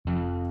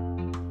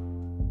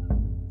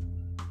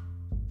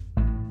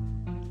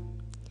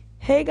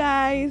Hey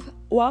guys,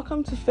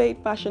 welcome to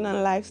Faith, Fashion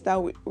and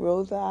Lifestyle with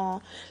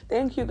Rosa.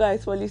 Thank you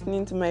guys for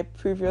listening to my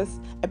previous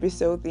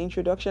episode, the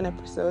introduction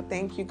episode.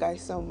 Thank you guys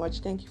so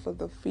much. Thank you for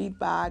the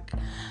feedback,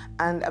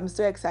 and I'm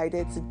so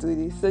excited to do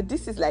this. So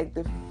this is like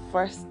the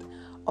first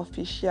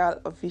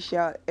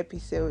official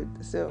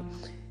episode. So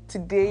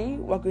today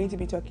we're going to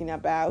be talking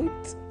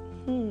about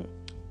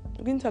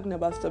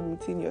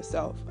submitting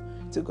yourself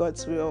to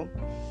God's will.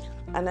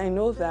 And I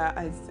know that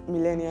as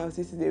millennials,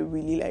 this is a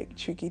really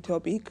tricky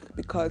topic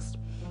because,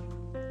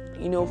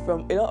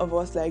 from a lot of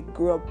us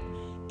grew up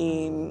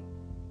in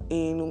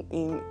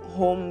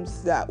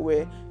homes that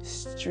were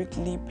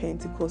strictly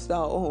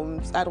Pentecostal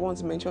homes. I don't want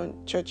to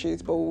mention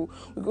churches, but we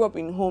grew up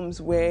in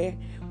homes where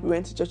we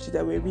went to churches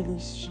that were really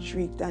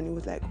strict, and it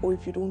was like, oh,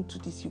 if you don't do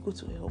this, you go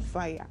to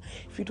hellfire.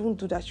 If you don't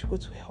do that, you go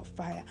to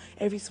hellfire.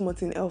 Every small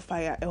thing,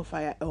 hellfire. And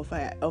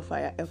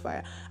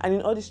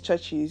in all these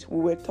churches, we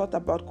were taught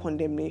about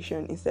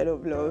condemnation instead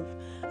of love.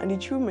 And the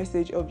true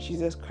message of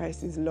Jesus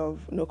Christ is love,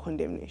 no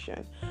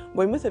condemnation.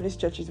 But in most of these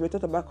churches, we're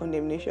taught about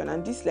condemnation,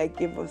 and this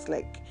gave us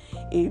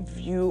a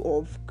view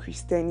of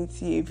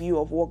Christianity, a view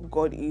of what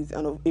God is,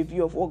 and a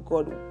view of what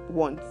God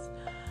wants.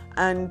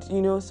 And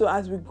so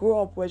as we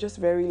grow up, we're just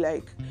very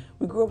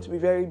we grew up to be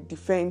very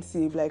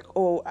defensive,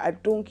 oh, I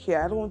don't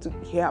care, I don't want to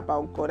hear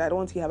about God, I don't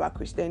want to hear about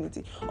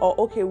Christianity. Or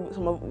okay,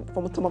 some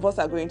of us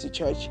are going to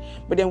church,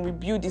 but then we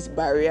build these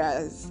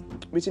barriers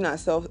between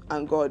ourselves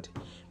and God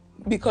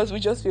because we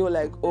just feel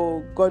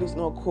oh, God is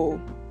not cool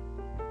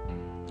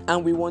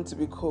and we want to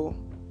be cool.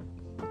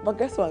 But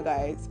guess what,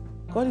 guys?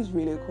 God is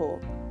really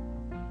cool.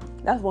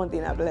 That's one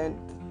thing I've learned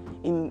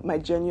in my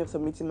journey of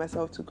submitting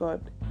myself to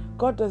God.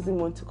 God doesn't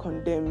want to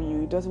condemn you.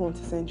 He doesn't want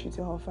to send you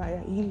to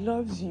hellfire. He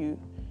loves you.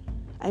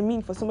 I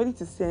mean, for somebody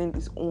to send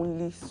his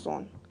only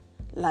son,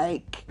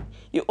 the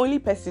only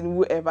person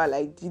who ever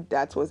did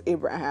that was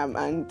Abraham,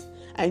 and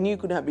I knew it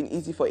couldn't have been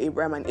easy for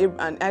Abraham, and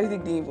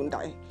Isaac didn't even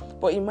die.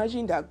 But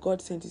imagine that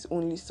God sent his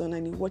only son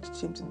and he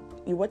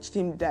watched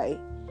him die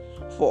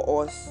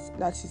for us.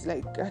 That is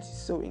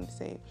so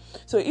insane.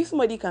 So if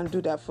somebody can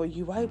do that for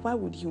you, why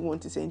would he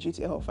want to send you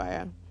to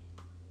hellfire?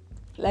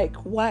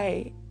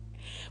 Why?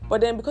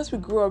 But then because we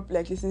grew up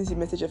listening to the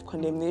message of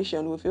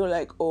condemnation, we feel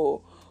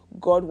oh,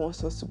 God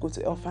wants us to go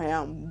to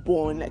hellfire and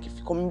burn. If you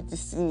commit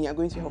this sin, you're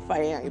going to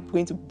hellfire and you're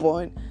going to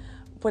burn.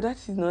 But that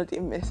is not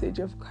a message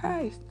of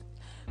Christ.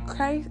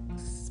 Christ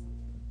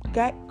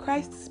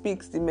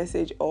speaks the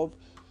message of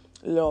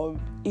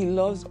love. He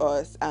loves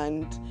us,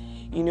 and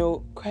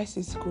Christ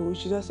is cool,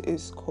 Jesus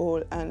is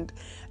cool. And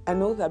I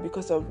know that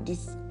because of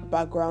this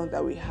background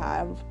that we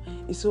have,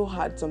 it's so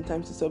hard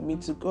sometimes to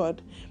submit to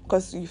God,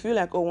 because you feel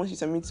oh, once you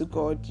submit to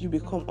God, you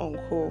become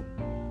uncool.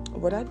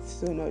 But that's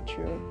so not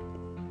true.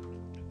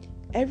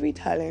 Every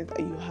talent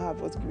that you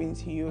have was given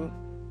to you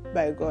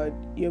by God.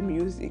 Your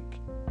music,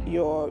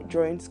 your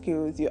drawing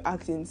skills, your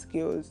acting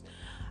skills.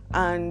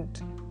 And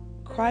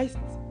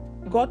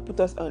God put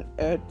us on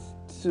earth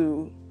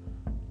to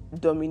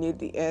dominate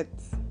the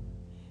earth.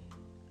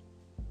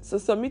 So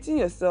submitting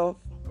yourself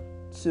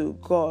to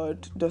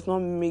God does not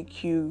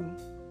make you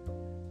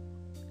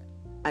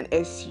an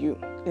SU.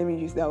 Let me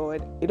use that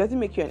word. It doesn't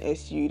make you an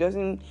SU. It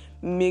doesn't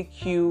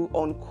make you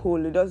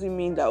uncool. It doesn't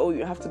mean that, oh,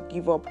 you have to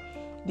give up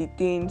the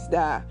things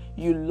that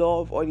you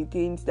love, or the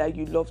things that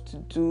you love to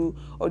do,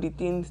 or the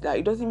things that...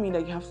 It doesn't mean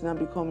that you have to now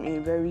become a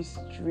very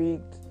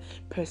strict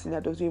person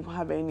that doesn't even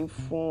have any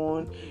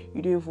fun.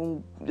 You don't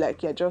even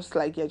you're just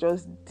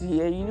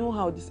there. You know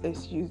how these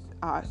SUs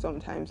are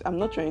sometimes. I'm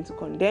not trying to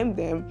condemn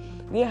them.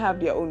 They have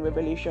their own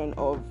revelation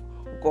of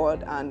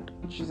God and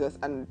Jesus,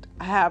 and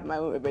I have my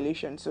own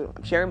revelation, so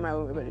I'm sharing my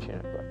own revelation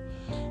of God.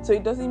 So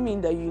it doesn't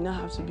mean that you now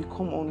have to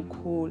become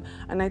uncool.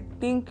 And I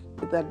think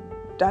that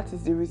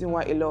is the reason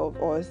why a lot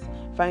of us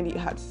find it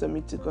hard to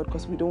submit to God,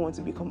 because we don't want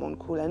to become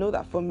uncool. I know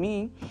that for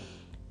me,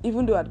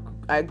 even though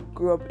I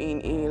grew up in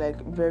a I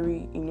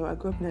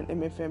grew up in an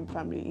MFM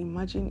family.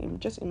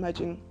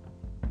 Imagine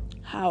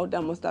how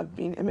that must have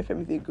been.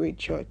 MFM is a great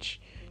church,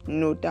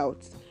 no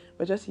doubt.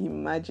 But just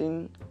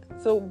imagine.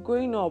 So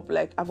growing up,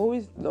 I've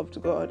always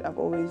loved God. I've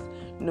always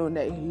known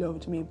that He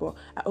loved me, but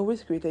I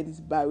always created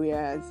these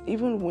barriers.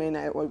 Even when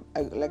I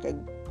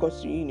got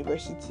to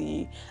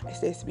university, I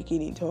started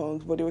speaking in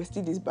tongues, but there were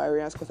still these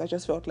barriers, because I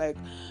just felt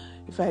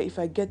if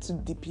I get too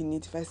deep in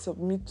it, if I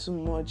submit too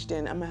much,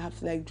 then I might have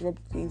to drop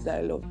things that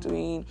I love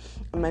doing.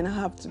 I might not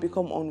have to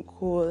become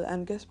uncool.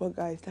 And guess what,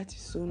 guys? That is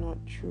so not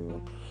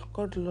true.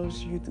 God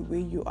loves you the way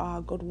you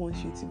are. God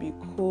wants you to be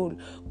cool.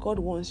 God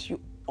wants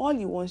you. All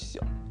He wants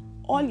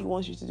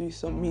you to do is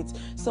submit.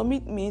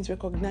 Submit means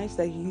recognize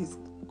that He is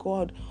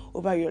God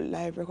over your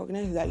life.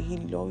 Recognize that He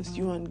loves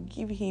you, and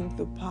give Him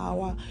the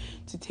power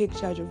to take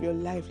charge of your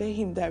life. Let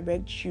Him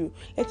direct you.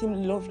 Let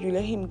Him love you.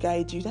 Let Him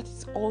guide you. That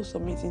is all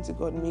submitting to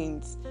God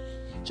means.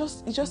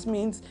 It just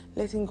means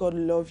letting God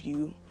love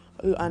you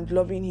and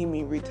loving Him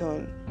in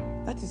return.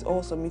 That is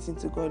all submitting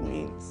to God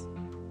means.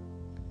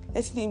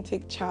 Letting Him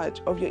take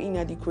charge of your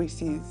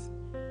inadequacies,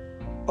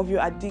 of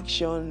your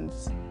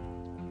addictions,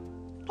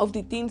 of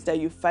the things that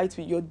you fight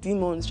with, your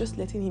demons, just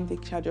letting him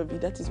take charge of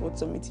it. That is what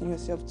submitting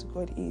yourself to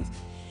God is.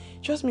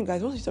 Trust me,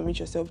 guys, once you submit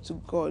yourself to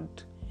God,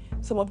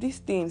 some of these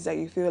things that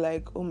you feel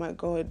like, oh my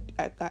God,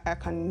 I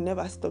can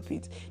never stop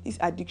it, these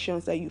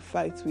addictions that you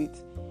fight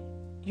with,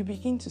 you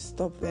begin to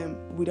stop them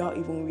without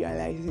even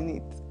realizing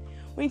it.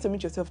 When you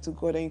submit yourself to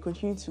God and you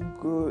continue to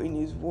grow in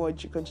His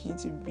Word, you continue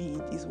to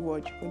read His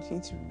Word, you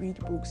continue to read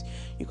books,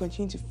 you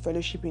continue to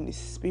fellowship in the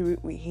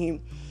Spirit with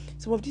Him,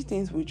 some of these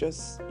things will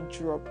just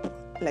drop.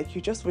 Like,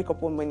 you just wake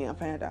up one morning and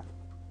find out that,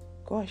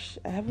 gosh,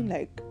 I haven't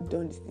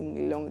done this thing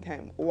in a long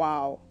time.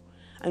 Wow.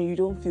 And you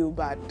don't feel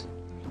bad.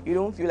 You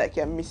don't feel like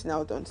you're missing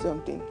out on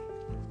something.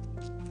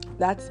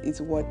 That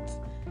is what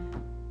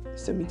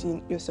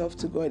submitting yourself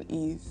to God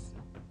is.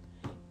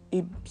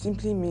 It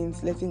simply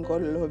means letting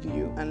God love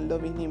you and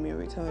loving Him in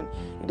return.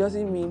 It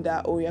doesn't mean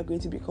that, you're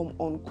going to become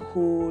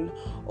uncool,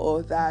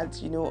 or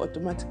that,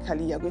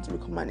 automatically you're going to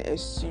become an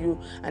SU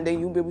and then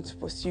you'll be able to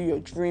pursue your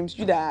dreams.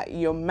 You that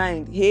in your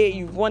mind, hey,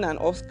 you've won an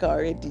Oscar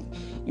already.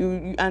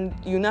 You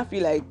now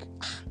feel like,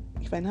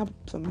 if I now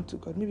submit to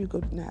God, maybe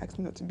God will not ask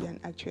me not to be an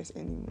actress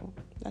anymore.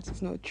 That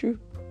is not true.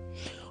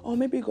 Or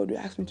maybe God will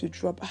ask me to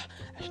drop,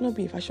 I should not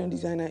be a fashion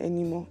designer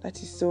anymore.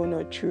 That is so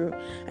not true.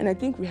 And I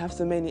think we have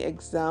so many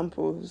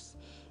examples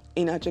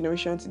in our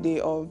generation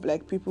today of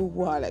people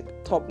who are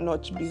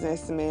top-notch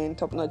businessmen,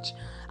 top-notch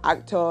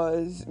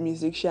actors,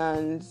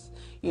 musicians,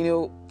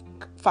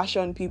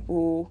 fashion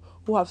people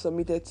who have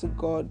submitted to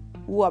God,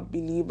 who are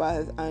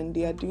believers, and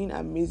they are doing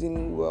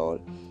amazingly well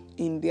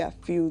in their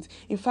fields.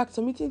 In fact,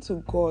 submitting to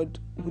God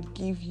would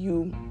give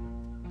you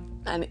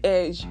an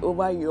edge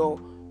over your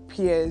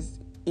peers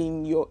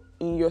in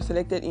your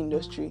selected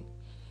industry.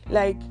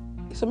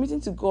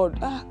 Submitting to God,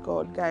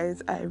 God,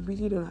 guys, I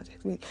really don't know how to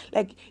explain.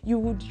 You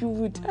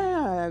would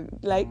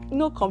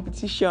no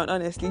competition.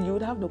 Honestly, you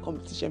would have no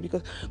competition,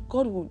 because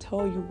God will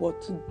tell you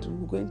what to do,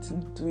 going to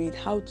do it,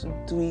 how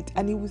to do it,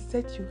 and He will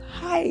set you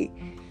high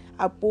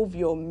above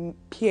your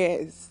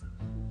peers.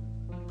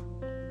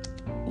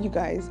 You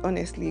guys,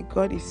 honestly,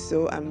 God is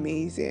so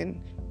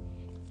amazing.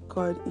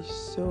 God is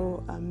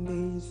so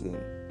amazing.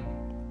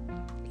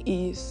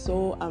 He is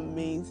so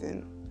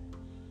amazing.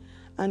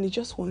 And He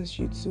just wants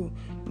you to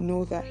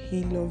know that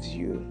He loves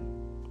you.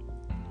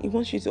 He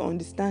wants you to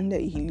understand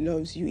that He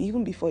loves you.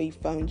 Even before He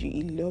found you,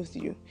 He loves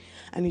you.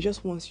 And He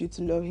just wants you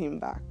to love Him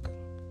back.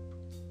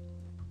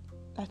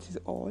 That is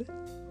all.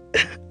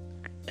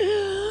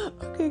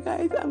 Okay,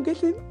 guys, I'm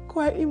getting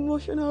quite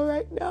emotional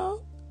right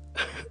now.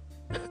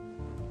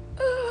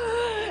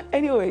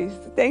 Anyways,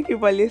 thank you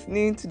for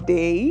listening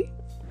today.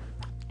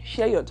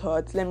 Share your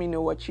thoughts. Let me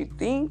know what you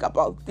think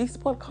about this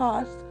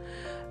podcast.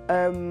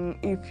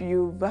 If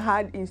you've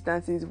had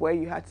instances where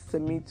you had to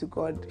submit to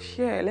God,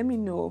 let me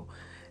know.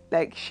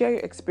 Share your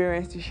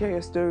experience, share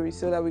your stories,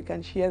 so that we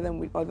can share them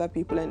with other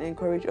people and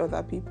encourage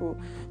other people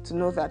to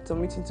know that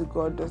submitting to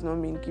God does not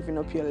mean giving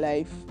up your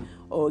life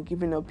or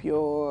giving up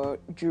your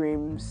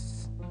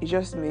dreams. It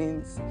just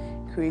means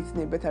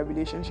creating a better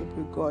relationship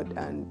with God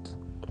and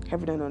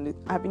having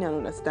an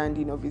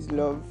understanding of His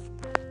love.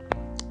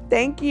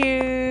 Thank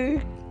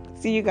you.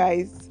 See you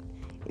guys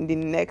in the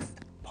next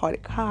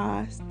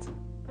podcast.